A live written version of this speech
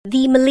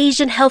The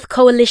Malaysian Health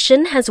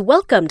Coalition has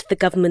welcomed the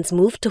government's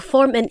move to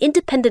form an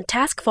independent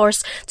task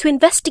force to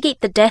investigate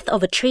the death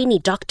of a trainee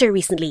doctor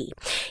recently.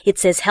 It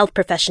says health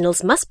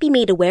professionals must be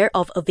made aware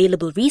of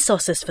available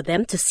resources for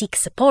them to seek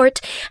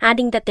support,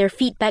 adding that their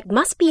feedback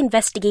must be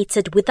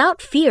investigated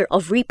without fear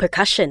of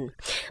repercussion.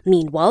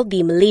 Meanwhile,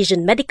 the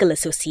Malaysian Medical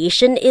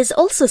Association is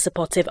also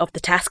supportive of the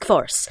task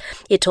force.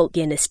 It told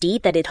the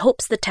NSD that it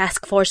hopes the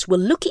task force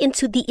will look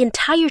into the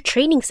entire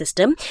training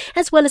system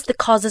as well as the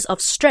causes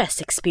of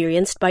stress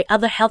experienced by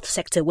other health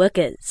sector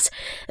workers.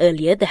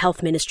 Earlier, the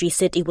Health Ministry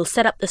said it will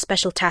set up a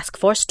special task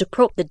force to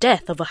probe the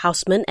death of a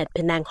houseman at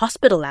Penang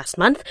Hospital last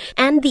month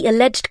and the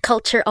alleged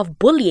culture of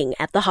bullying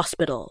at the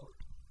hospital.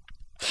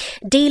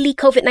 Daily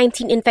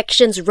COVID-19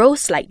 infections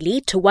rose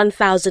slightly to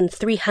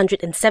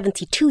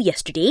 1,372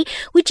 yesterday,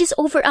 which is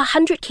over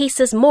 100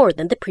 cases more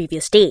than the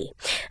previous day.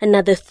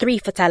 Another 3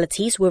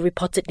 fatalities were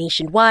reported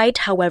nationwide,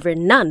 however,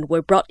 none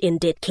were brought in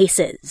dead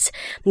cases.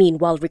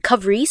 Meanwhile,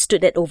 recoveries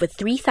stood at over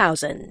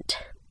 3,000.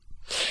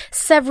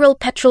 Several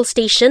petrol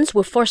stations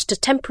were forced to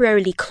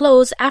temporarily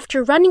close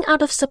after running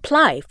out of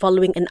supply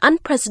following an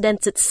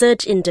unprecedented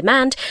surge in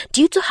demand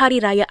due to Hari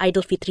Raya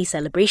Aidilfitri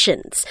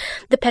celebrations.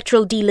 The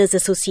Petrol Dealers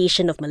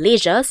Association of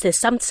Malaysia says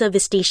some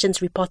service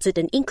stations reported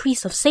an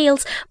increase of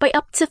sales by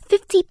up to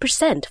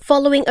 50%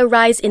 following a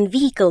rise in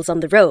vehicles on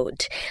the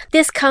road.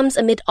 This comes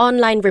amid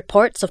online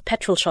reports of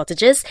petrol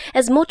shortages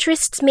as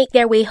motorists make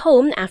their way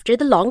home after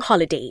the long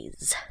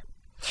holidays.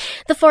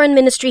 The Foreign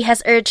Ministry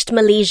has urged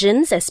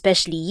Malaysians,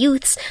 especially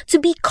youths, to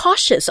be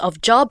cautious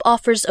of job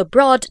offers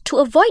abroad to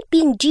avoid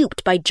being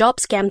duped by job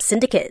scam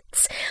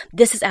syndicates.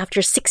 This is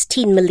after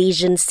 16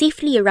 Malaysians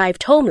safely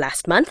arrived home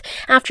last month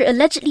after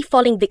allegedly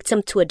falling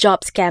victim to a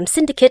job scam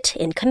syndicate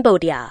in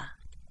Cambodia.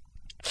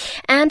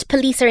 And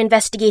police are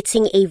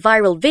investigating a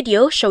viral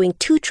video showing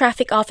 2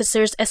 traffic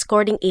officers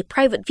escorting a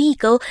private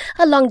vehicle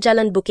along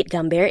Jalan Bukit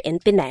Gambir in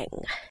Penang.